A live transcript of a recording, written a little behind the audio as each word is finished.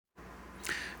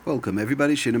Welcome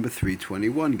everybody, Shir number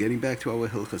 321, getting back to our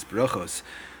Hilchas Brachos.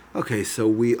 Okay, so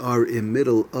we are in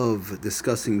middle of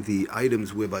discussing the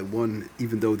items whereby one,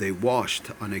 even though they washed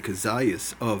on a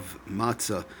kazayas of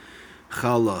matzah,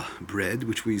 challah, bread,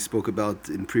 which we spoke about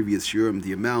in previous shurim,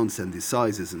 the amounts and the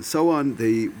sizes and so on,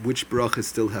 which brachas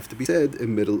still have to be said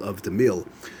in middle of the meal.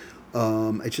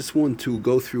 I just want to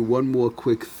go through one more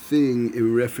quick thing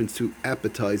in reference to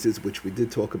appetizers, which we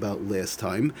did talk about last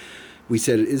time. We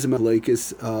said it is a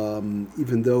machlokes,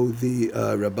 even though the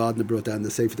Rabbanah brought down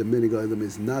the Sefer the Minig item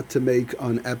is not to make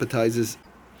on appetizers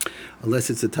unless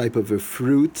it's a type of a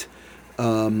fruit,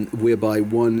 whereby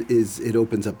it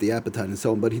opens up the appetite and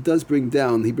so on. But he brings it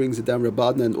down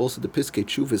Rabbanah, and also the Piskei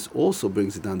Teshuvos also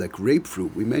brings it down, that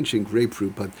grapefruit. We mentioned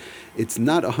grapefruit, but it's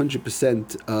not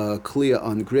 100% clear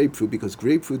on grapefruit, because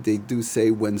grapefruit, they do say,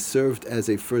 when served as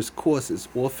a first course, is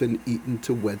often eaten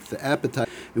to whet the appetite,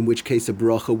 in which case a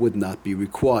bracha would not be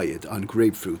required on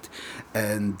grapefruit.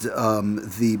 And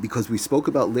because we spoke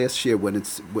about last year, when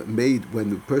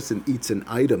the person eats an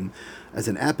item as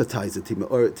an appetizer, the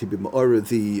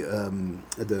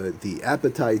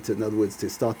appetite, in other words, to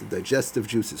start the digestive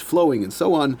juices flowing and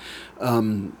so on,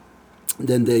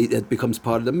 then it becomes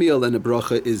part of the meal, and the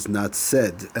bracha is not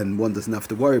said, and one doesn't have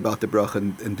to worry about the bracha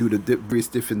and do the various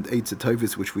different eitzah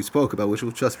tovos which we spoke about, which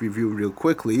we'll just review real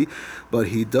quickly. But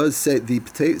he does say, the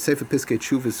Sefer Piskei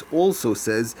Teshuvos also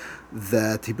says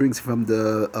that he brings from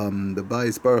the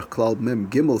Bayis Baruch Klal Mem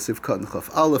Gimel Sivkat Chaf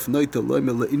Aleph Noita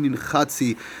Loimel Inin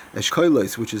Chatzi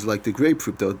Eshkolos, which is like the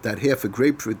grapefruit, though, that half a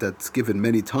grapefruit that's given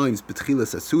many times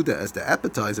B'tchilas Asuda as the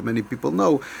appetizer. Many people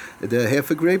know the half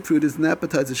a grapefruit is an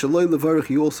appetizer. Shaloi Levarach,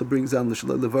 he also brings down the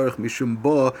Shaloi Levarach Mishum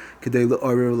Ba Kedei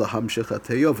Le'arer Lahamshech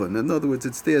HaTeyovan. In other words,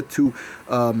 it's there to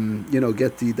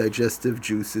get the digestive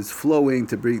juices flowing,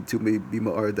 to be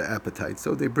ma'ar the appetite.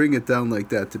 So they bring it down like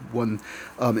that. In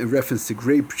reference to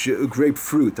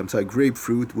grapefruit.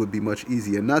 Grapefruit would be much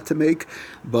easier not to make,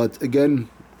 but again,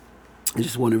 I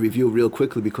just want to review real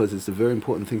quickly, because it's a very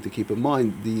important thing to keep in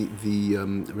mind. The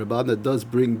Rabbanah does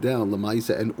bring down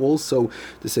Lamaisa, and also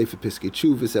the Sefer Piskei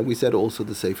Teshuvos, and we said also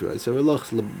the Sefer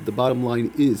Eiser. The bottom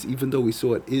line is, even though we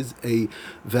saw it is a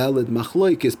valid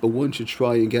machlokes, but one should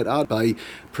try and get out by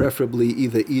preferably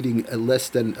either eating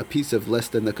a piece of less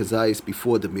than the kazayas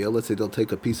before the meal. Let's say they'll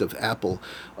take a piece of apple,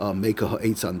 make a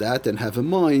ha'etz on that, and have in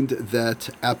mind that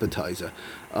appetizer.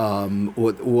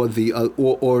 Or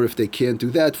if they can't do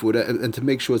that, and to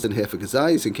make sure it's in half a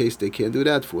kazayis, in case they can't do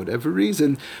that for whatever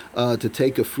reason, to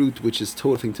take a fruit which is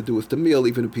nothing to do with the meal,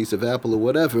 even a piece of apple or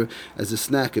whatever, as a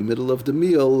snack in the middle of the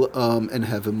meal, and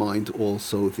have in mind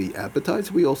also the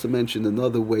appetizer. We also mentioned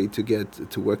another way to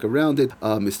work around it,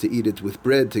 is to eat it with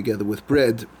bread, together with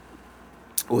bread,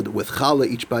 or with challah,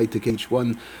 each bite to each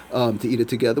one, to eat it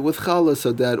together with challah,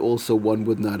 so that also one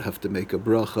would not have to make a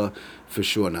bracha, for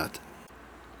sure not.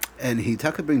 And he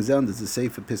taka brings down, there's a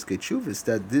Sefer Piskei Teshuvos,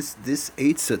 that this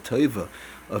eitzah tova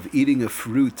of eating a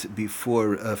fruit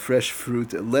before fresh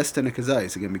fruit less than a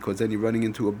kazayis, again, because then you're running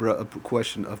into a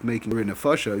question of making a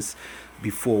nefashos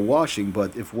before washing.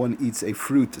 But if one eats a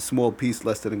fruit, a small piece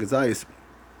less than a kazayis,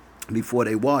 before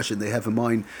they wash, and they have in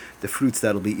mind the fruits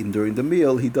that'll be eaten during the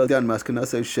meal, he does down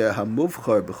maskanasei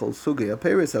shehamuvchar b'chol sugei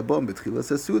haperes habam b'tchilas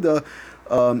hasuda,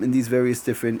 in these various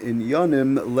different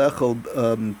inyanim lechol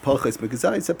pachas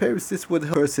mekazayis haperes. This would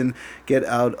help a person get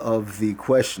out of the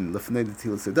question lefnei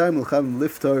tchilas hadaim l'cham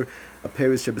liftar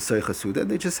haperes shebesayich hasuda,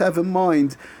 and they just have in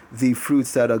mind the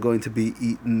fruits that are going to be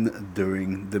eaten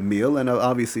during the meal, and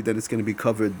obviously then it's going to be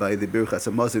covered by the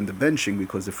birchas hamazon, the benching,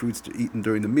 because the fruits eaten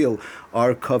during the meal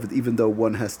are covered, even though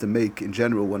one has to make, in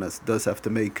general, does have to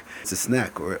make, it's a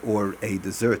snack or a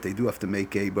dessert, they do have to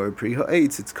make a bar pri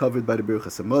ha'etz, it's covered by the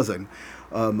birchas hamazon.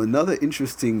 Another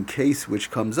interesting case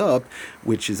which comes up,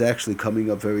 which is actually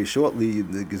coming up very shortly,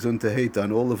 the Gesundheit Heit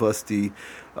on all of us,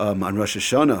 on Rosh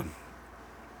Hashanah.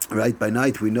 Right, by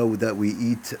night we know that we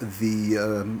eat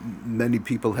many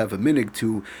people have a minig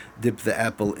to dip the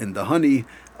apple in the honey,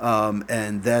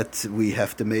 and that we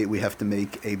have to make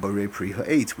a barei pri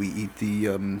ha'etz. We eat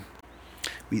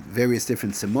we eat various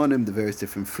different simonim, the various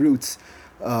different fruits,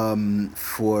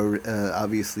 for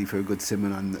obviously for a good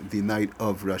simon on the night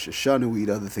of Rosh Hashanah. We eat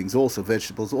other things also,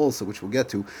 vegetables also, which we'll get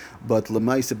to, but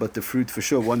the fruit for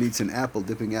sure. One eats an apple,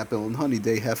 dipping apple in honey.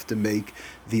 They have to make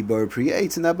the bar pri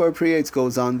eitz, and that bar pri eitz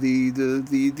goes on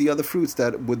the other fruits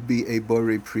that would be a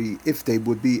bar pri, if they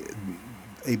would be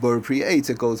a bar pri eitz,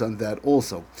 it goes on that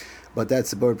also. But that's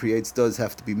the bar pri eitz does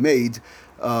have to be made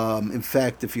In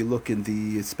fact, if you look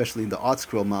especially in the Art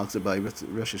Scroll Malchus by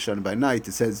Rosh Hashanah by night,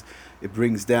 it says it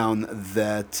brings down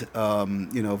that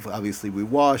obviously we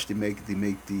wash, they make the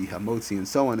hamotzi and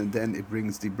so on, and then it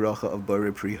brings the bracha of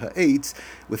Borei Pri Ha'etz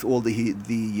with all the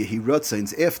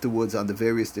yehirotzains afterwards on the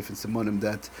various different simonim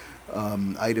that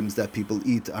items that people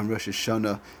eat on Rosh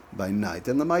Hashanah by night.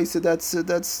 And Lamaisa,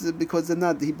 that's because they're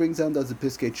not. He brings down as a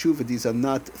piskei tshuva. These are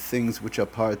not things which are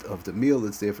part of the meal.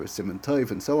 It's there for siman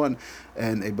tov and so on.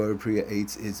 And a Borei Pri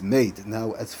Ha'etz is made.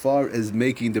 Now, as far as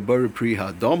making the Borei Pri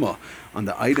Ha'adama on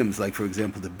the items, like for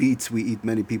example the beets,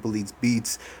 many people eat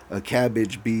beets,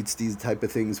 cabbage, beets, these type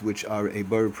of things which are a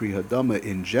Borei Pri Ha'adama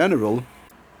in general.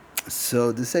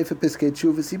 So the Sefer Piskei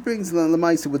Tshuvas, he brings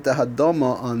Lamaisa with the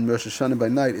Hadama on Rosh Hashanah by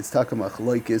night. It's Takamach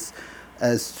Loikis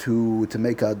as to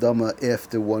make Hadama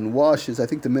after one washes. I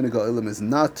think the Minhag HaOlam is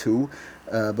not to,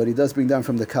 but he does bring down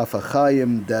from the Kaf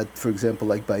HaChaim that, for example,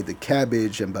 like by the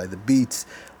cabbage and by the beets,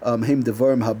 Heim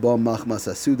Devarim Habam Machmas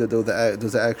Asuda,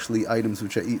 those are actually items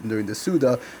which are eaten during the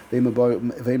Suda. And there are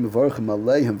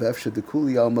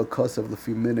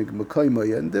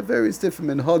various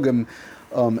different minhagim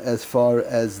as far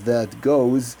as that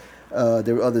goes.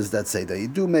 There are others that say that you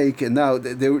do make. And now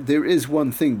there is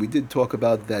one thing we did talk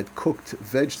about, that cooked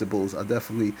vegetables are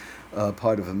definitely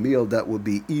part of a meal that would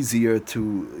be easier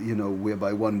to,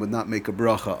 whereby one would not make a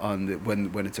bracha on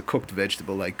when it's a cooked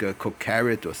vegetable, like a cooked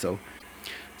carrot or so.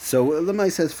 So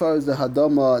Lamaisa, as far as the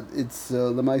Hadama, it's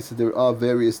Lamaisa, there are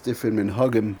various different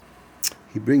minhagim.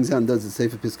 He brings down, does the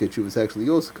Sefer Piskei Tshuvas actually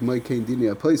also, K'may Kein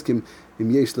Dini HaPoskim, Im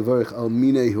Yesh Levarich Al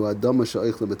Minei Hu Hadama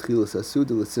Sha'oichle B'tchilas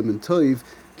HaSuda L'Simen Tov,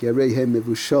 Ki Arei Hem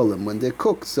Mevushalim, when they're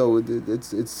cooked. So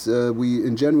it's we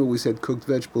in general we said cooked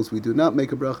vegetables we do not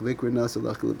make a bracha v'ikra nasa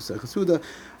l'achil b'sach HaSuda.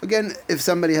 Again, if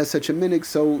somebody has such a minhag,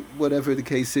 so whatever the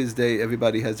case is,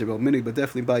 everybody has their own minhag, but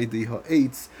definitely by the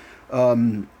ha'etz,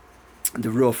 the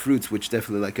raw fruits, which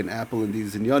definitely like an apple and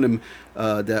these inyanim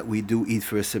that we do eat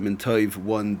for a siman tov,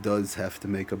 one does have to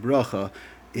make a bracha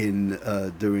in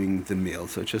during the meal.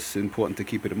 So it's just important to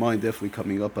keep it in mind. Definitely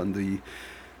coming up on the,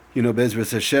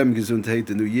 Bezras Hashem Gesundheit,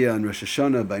 the New Year on Rosh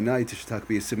Hashanah by night. It should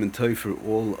be a siman tov for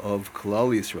all of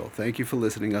Klal Yisrael. Thank you for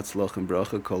listening. Atzlach and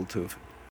bracha, kol tov.